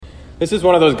This is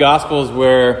one of those Gospels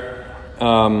where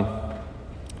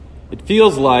it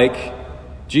feels like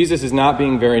Jesus is not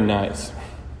being very nice.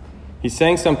 He's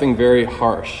saying something very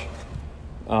harsh.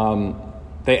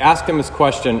 They ask him this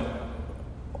question,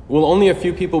 will only a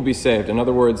few people be saved? In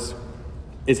other words,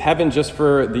 is heaven just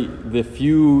for the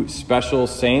few special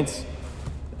saints?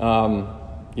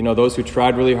 Those who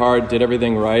tried really hard, did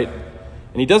everything right?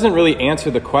 And he doesn't really answer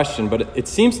the question, but it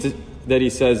seems that he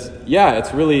says, yeah,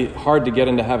 it's really hard to get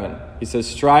into heaven. He says,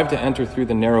 strive to enter through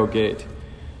the narrow gate.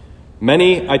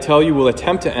 Many, I tell you, will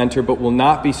attempt to enter, but will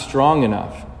not be strong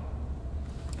enough.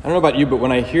 I don't know about you, but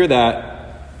when I hear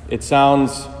that, it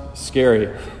sounds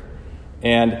scary.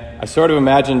 And I sort of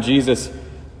imagine Jesus,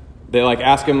 they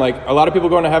ask him, a lot of people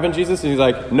going to heaven, Jesus? And he's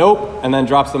like, nope, and then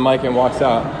drops the mic and walks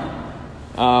out.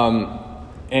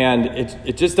 And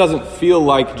it just doesn't feel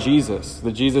like Jesus,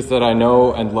 the Jesus that I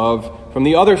know and love from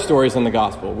the other stories in the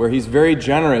gospel, where he's very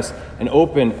generous and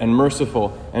open and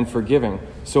merciful and forgiving.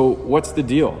 So what's the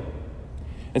deal?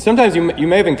 And sometimes you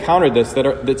may have encountered this,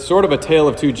 that's sort of a tale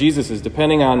of two Jesuses,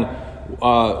 depending on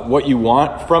what you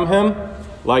want from him.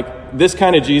 Like this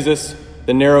kind of Jesus,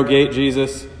 the narrow gate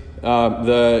Jesus, it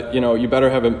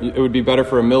would be better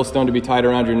for a millstone to be tied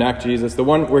around your neck Jesus. The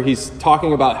one where he's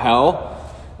talking about hell,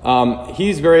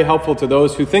 he's very helpful to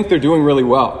those who think they're doing really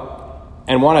well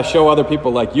and want to show other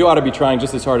people you ought to be trying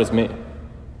just as hard as me.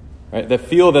 Right? That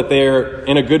feel that they're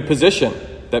in a good position,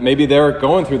 that maybe they're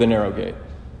going through the narrow gate.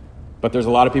 But there's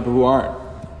a lot of people who aren't.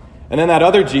 And then that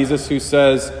other Jesus who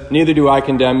says, neither do I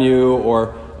condemn you,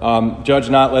 or judge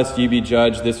not lest ye be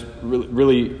judged. This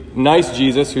really nice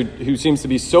Jesus who seems to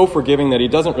be so forgiving that he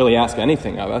doesn't really ask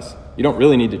anything of us. You don't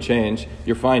really need to change.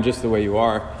 You're fine just the way you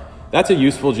are. That's a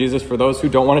useful Jesus for those who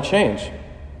don't want to change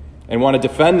and want to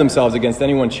defend themselves against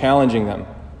anyone challenging them,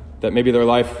 that maybe their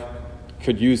life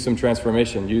could use some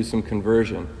transformation, use some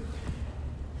conversion.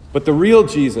 But the real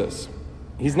Jesus,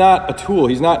 he's not a tool.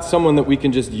 He's not someone that we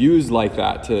can just use like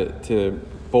that to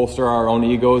bolster our own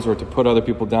egos or to put other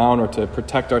people down or to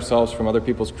protect ourselves from other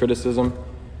people's criticism.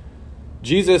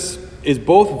 Jesus is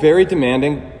both very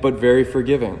demanding but very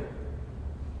forgiving.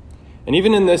 And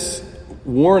even in this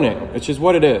warning, which is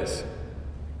what it is,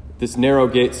 this narrow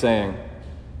gate saying,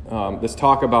 this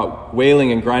talk about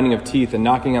wailing and grinding of teeth and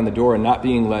knocking on the door and not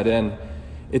being let in,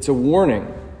 it's a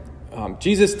warning.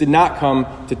 Jesus did not come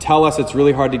to tell us it's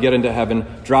really hard to get into heaven,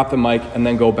 drop the mic, and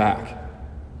then go back.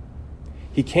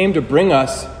 He came to bring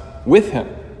us with him.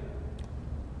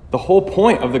 The whole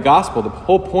point of the gospel, the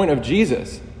whole point of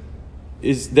Jesus,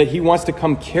 is that he wants to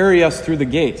come carry us through the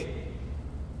gate.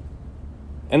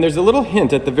 And there's a little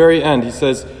hint at the very end. He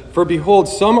says, for behold,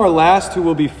 some are last who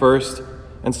will be first,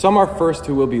 and some are first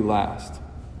who will be last.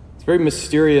 It's a very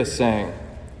mysterious saying.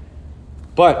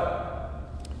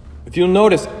 But if you'll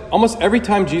notice, almost every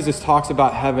time Jesus talks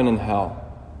about heaven and hell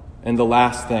and the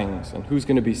last things and who's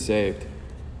going to be saved,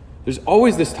 there's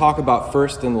always this talk about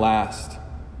first and last,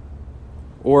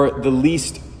 or the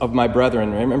least of my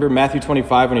brethren. Remember Matthew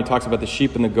 25 when he talks about the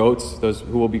sheep and the goats, those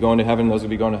who will be going to heaven, those who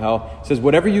will be going to hell. He says,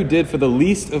 whatever you did for the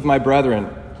least of my brethren,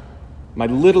 my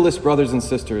littlest brothers and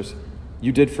sisters,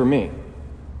 you did for me.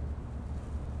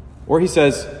 Or he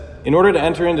says, in order to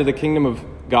enter into the kingdom of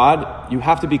God, you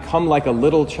have to become like a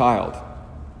little child.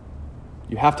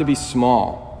 You have to be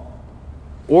small.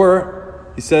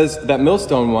 Or he says, that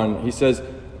millstone one, he says,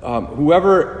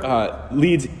 whoever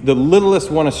leads the littlest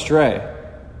one astray,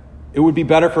 it would be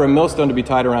better for a millstone to be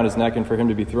tied around his neck and for him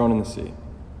to be thrown in the sea.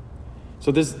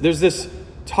 So there's this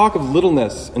talk of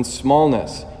littleness and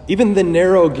smallness. Even the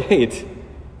narrow gate,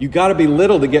 you got to be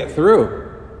little to get through.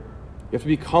 You have to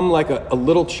become like a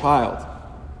little child.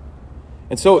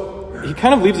 And so he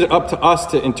kind of leaves it up to us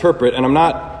to interpret, and I'm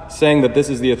not saying that this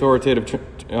is the authoritative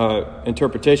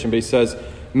interpretation, but he says,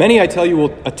 many, I tell you,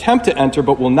 will attempt to enter,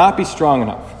 but will not be strong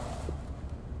enough.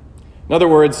 In other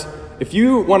words, if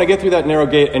you want to get through that narrow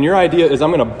gate and your idea is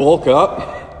I'm going to bulk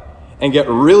up and get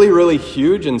really, really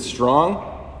huge and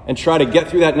strong and try to get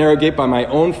through that narrow gate by my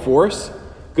own force,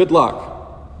 good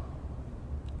luck.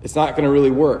 It's not going to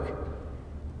really work.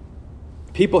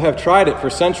 People have tried it for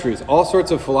centuries. All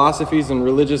sorts of philosophies and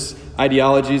religious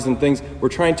ideologies and things. We're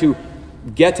trying to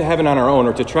get to heaven on our own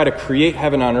or to try to create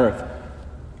heaven on earth.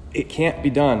 It can't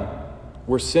be done.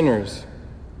 We're sinners.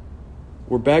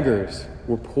 We're beggars.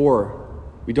 We're poor.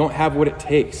 We don't have what it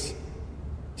takes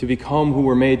to become who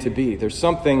we're made to be. There's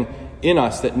something in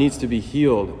us that needs to be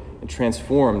healed and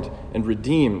transformed and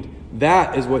redeemed.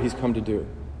 That is what he's come to do,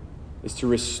 is to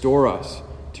restore us,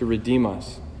 to redeem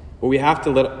us. But we have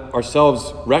to let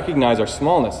ourselves recognize our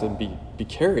smallness and be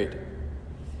carried.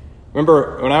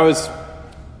 Remember, when I was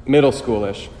middle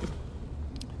schoolish,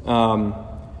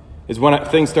 is when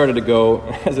things started to go,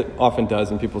 as it often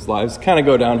does in people's lives, kind of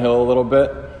go downhill a little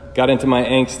bit. Got into my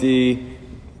angsty,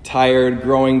 tired,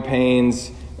 growing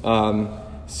pains,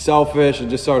 selfish and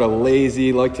just sort of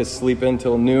lazy, like to sleep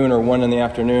until noon or 1 in the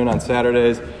afternoon on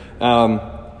Saturdays.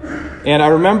 And I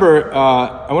remember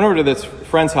I went over to this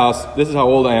friend's house. This is how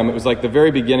old I am. It was like the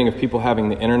very beginning of people having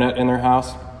the internet in their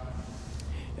house.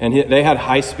 And they had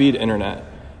high-speed internet.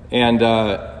 And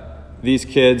these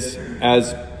kids,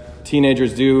 as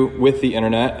teenagers do with the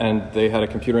internet, and they had a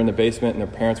computer in the basement and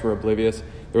their parents were oblivious,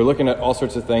 they were looking at all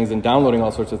sorts of things and downloading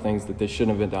all sorts of things that they shouldn't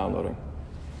have been downloading.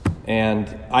 And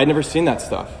I'd never seen that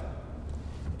stuff.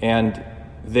 And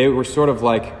they were sort of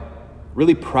like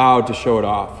really proud to show it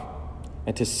off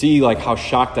and to see like how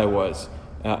shocked I was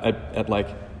at like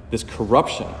this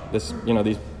corruption, this,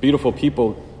 these beautiful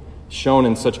people shown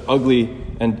in such ugly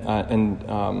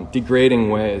and degrading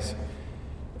ways.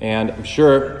 And I'm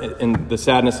sure in the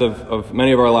sadness of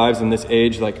many of our lives in this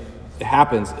age, like it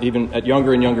happens even at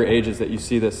younger and younger ages that you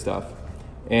see this stuff.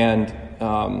 And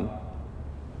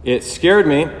it scared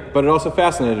me, but it also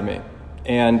fascinated me.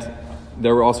 And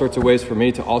there were all sorts of ways for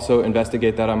me to also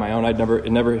investigate that on my own.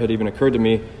 It never had even occurred to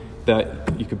me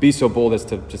that you could be so bold as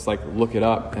to just like look it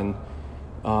up. And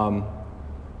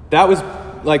that was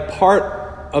like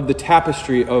part of the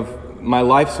tapestry of my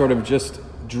life sort of just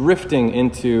drifting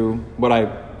into what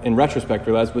I, in retrospect,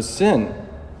 realized was sin,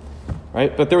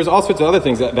 right? But there was all sorts of other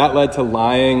things that led to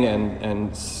lying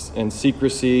and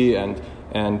secrecy and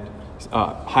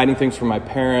hiding things from my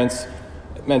parents.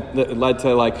 It led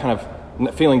to like kind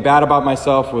of feeling bad about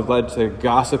myself. It led to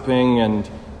gossiping and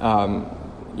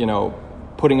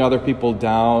putting other people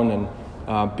down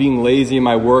and being lazy in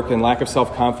my work and lack of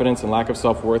self-confidence and lack of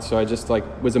self-worth. So I just like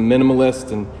was a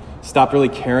minimalist and stopped really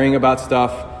caring about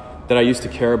stuff that I used to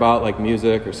care about, like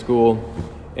music or school.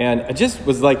 And it just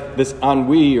was like this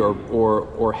ennui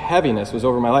or heaviness was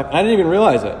over my life. And I didn't even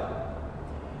realize it.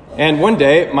 And one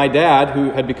day, my dad,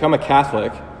 who had become a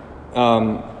Catholic,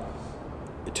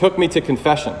 took me to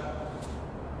confession.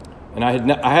 And I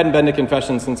hadn't been to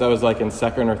confession since I was like in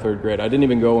 2nd or 3rd grade. I didn't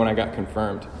even go when I got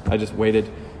confirmed. I just waited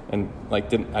and I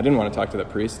didn't want to talk to that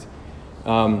priest.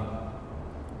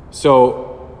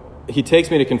 So he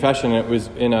takes me to confession, and it was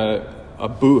in a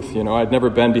booth. I'd never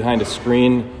been behind a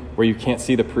screen where you can't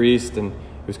see the priest, and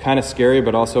it was kind of scary,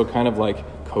 but also kind of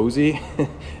like cozy.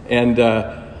 And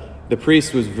the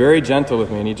priest was very gentle with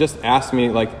me, and he just asked me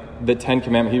like the 10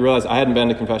 Commandments. He realized I hadn't been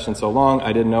to confession so long,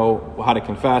 I didn't know how to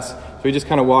confess, so he just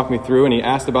kind of walked me through, and he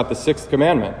asked about the 6th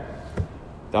commandment: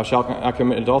 "Thou shalt not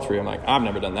commit adultery." I'm like, I've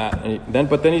never done that. And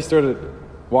but then he started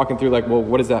walking through like, well,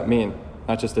 what does that mean?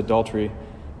 Not just adultery,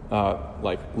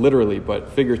 like literally, but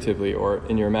figuratively, or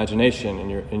in your imagination,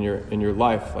 in your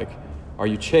life. Like, are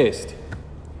you chaste?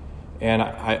 And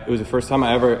it was the first time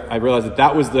I realized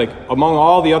that was like, among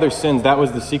all the other sins, that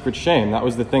was the secret shame. That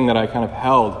was the thing that I kind of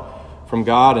held from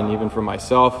God and even from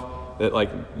myself, that like,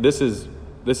 this is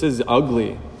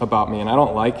ugly about me and I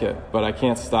don't like it, but I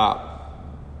can't stop.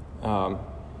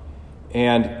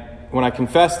 And when I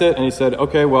confessed it and he said,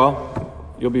 okay, well,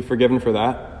 you'll be forgiven for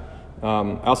that.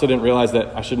 I also didn't realize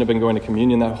that I shouldn't have been going to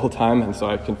communion that whole time, and so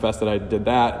I confessed that I did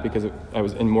that because I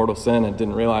was in mortal sin and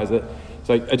didn't realize it.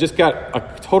 So I just got a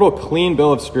total clean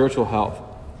bill of spiritual health.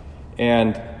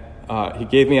 And he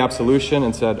gave me absolution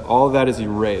and said, all of that is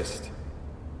erased.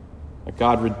 Like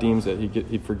God redeems it.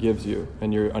 He forgives you,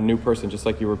 and you're a new person, just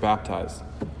like you were baptized,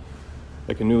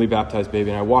 like a newly baptized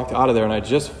baby. And I walked out of there, and I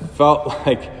just felt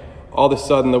like all of a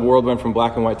sudden the world went from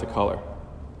black and white to color.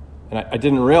 And I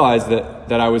didn't realize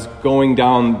that I was going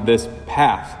down this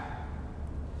path.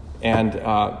 And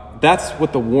that's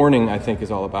what the warning, I think, is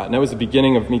all about. And that was the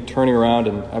beginning of me turning around,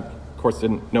 and I, of course,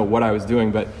 didn't know what I was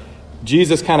doing, but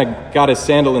Jesus kind of got his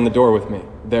sandal in the door with me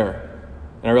there.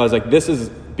 And I realized, like, this is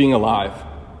being alive.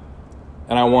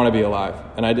 And I want to be alive.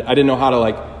 And I didn't know how to,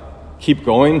 like, keep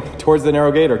going towards the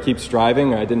narrow gate or keep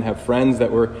striving. I didn't have friends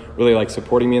that were really, like,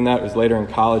 supporting me in that. It was later in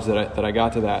college that I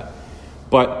got to that.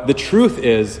 But the truth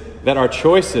is that our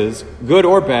choices, good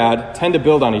or bad, tend to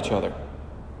build on each other.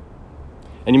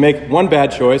 And you make one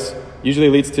bad choice, usually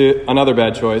leads to another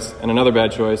bad choice, and another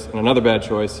bad choice, and another bad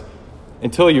choice,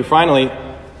 until you're finally,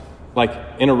 like,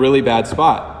 in a really bad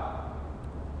spot.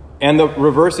 And the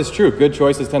reverse is true. Good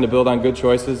choices tend to build on good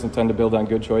choices and tend to build on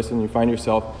good choices, and you find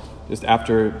yourself just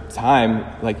after time,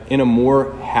 like, in a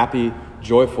more happy,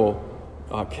 joyful,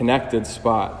 connected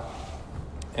spot.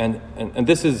 And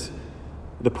this is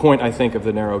the point, I think, of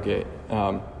the narrow gate.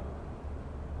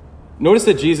 Notice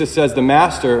that Jesus says the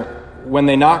master, when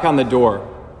they knock on the door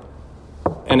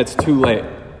and it's too late,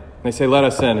 they say, let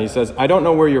us in. He says, I don't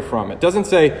know where you're from. It doesn't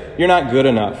say you're not good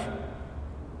enough.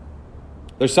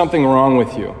 There's something wrong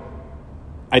with you.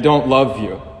 I don't love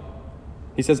you.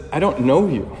 He says, I don't know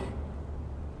you.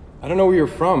 I don't know where you're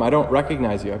from. I don't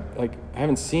recognize you. I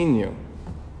haven't seen you.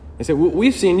 They said, well,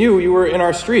 we've seen you. You were in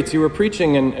our streets. You were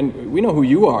preaching, and we know who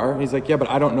you are. He's like, yeah, but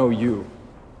I don't know you.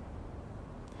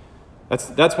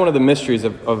 That's one of the mysteries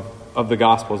of the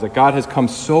gospel, is that God has come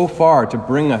so far to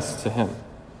bring us to him.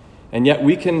 And yet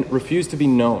we can refuse to be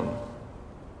known.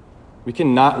 We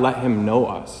can not let him know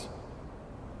us.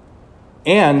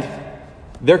 And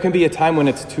there can be a time when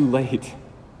it's too late.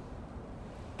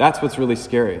 That's what's really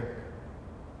scary.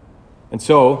 And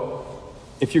so,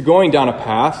 if you're going down a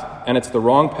path and it's the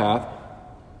wrong path,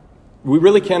 we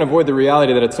really can't avoid the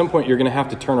reality that at some point you're going to have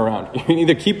to turn around. You can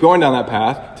either keep going down that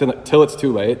path till it's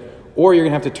too late, or you're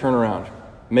going to have to turn around,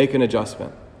 make an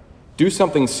adjustment, do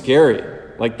something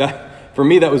scary. Like that, for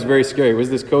me, that was very scary. It was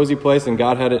this cozy place, and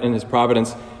God had it in his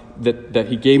providence that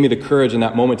he gave me the courage in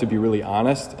that moment to be really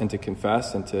honest and to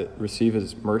confess and to receive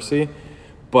his mercy.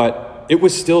 But it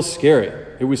was still scary.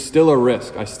 It was still a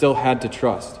risk. I still had to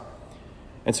trust.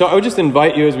 And so I would just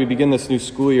invite you as we begin this new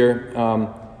school year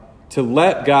to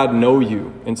let God know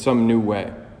you in some new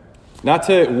way. Not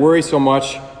to worry so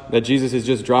much that Jesus is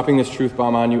just dropping this truth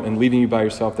bomb on you and leaving you by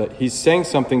yourself, that he's saying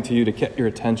something to you to get your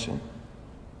attention,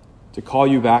 to call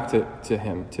you back to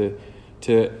him,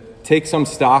 to take some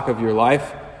stock of your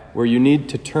life where you need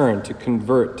to turn, to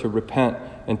convert, to repent,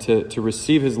 and to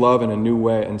receive his love in a new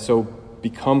way, and so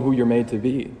become who you're made to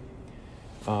be.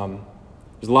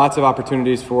 There's lots of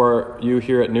opportunities for you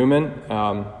here at Newman.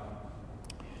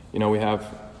 We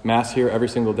have Mass here every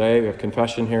single day. We have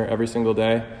confession here every single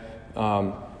day.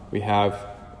 We have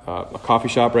a coffee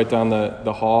shop right down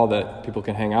the hall that people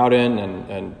can hang out in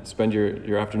and spend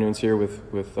your afternoons here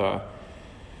with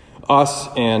us.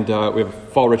 And we have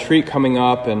a fall retreat coming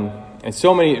up, and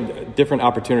so many different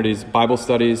opportunities, Bible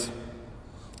studies.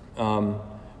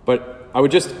 But I would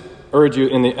just urge you,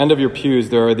 in the end of your pews,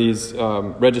 there are these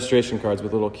registration cards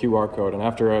with a little QR code. And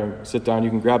after I sit down, you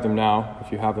can grab them now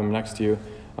if you have them next to you.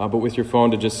 But with your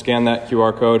phone, to just scan that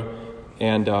QR code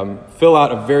and fill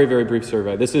out a very, very brief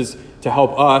survey. This is to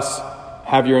help us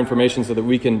have your information so that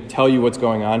we can tell you what's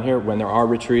going on here when there are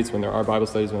retreats, when there are Bible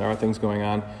studies, when there are things going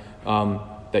on,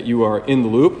 that you are in the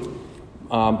loop.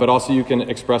 But also you can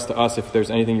express to us if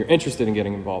there's anything you're interested in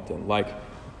getting involved in, like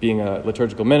being a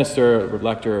liturgical minister, a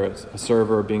lector, a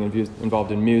server, being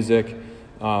involved in music,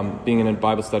 being in a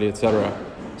Bible study, etc.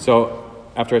 So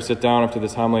after I sit down after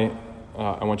this homily,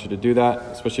 I want you to do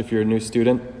that, especially if you're a new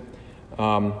student.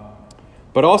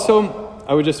 But also,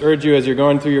 I would just urge you, as you're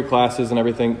going through your classes and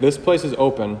everything, this place is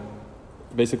open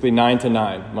basically 9 to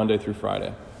 9, Monday through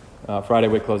Friday. Friday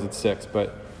we close at 6,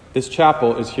 but this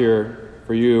chapel is here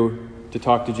for you to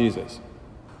talk to Jesus.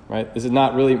 Right? This is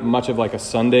not really much of like a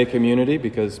Sunday community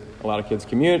because a lot of kids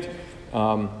commute. A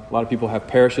lot of people have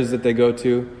parishes that they go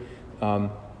to.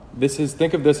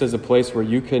 Think of this as a place where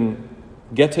you can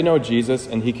get to know Jesus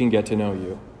and he can get to know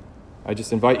you. I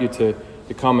just invite you to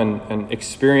come and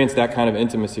experience that kind of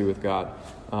intimacy with God,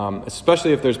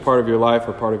 especially if there's part of your life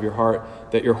or part of your heart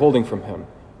that you're holding from him,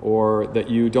 or that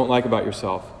you don't like about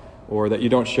yourself, or that you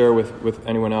don't share with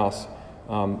anyone else.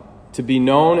 To be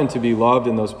known and to be loved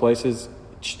in those places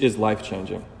is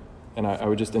life-changing. And I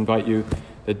would just invite you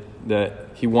that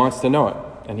he wants to know it,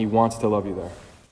 and he wants to love you there.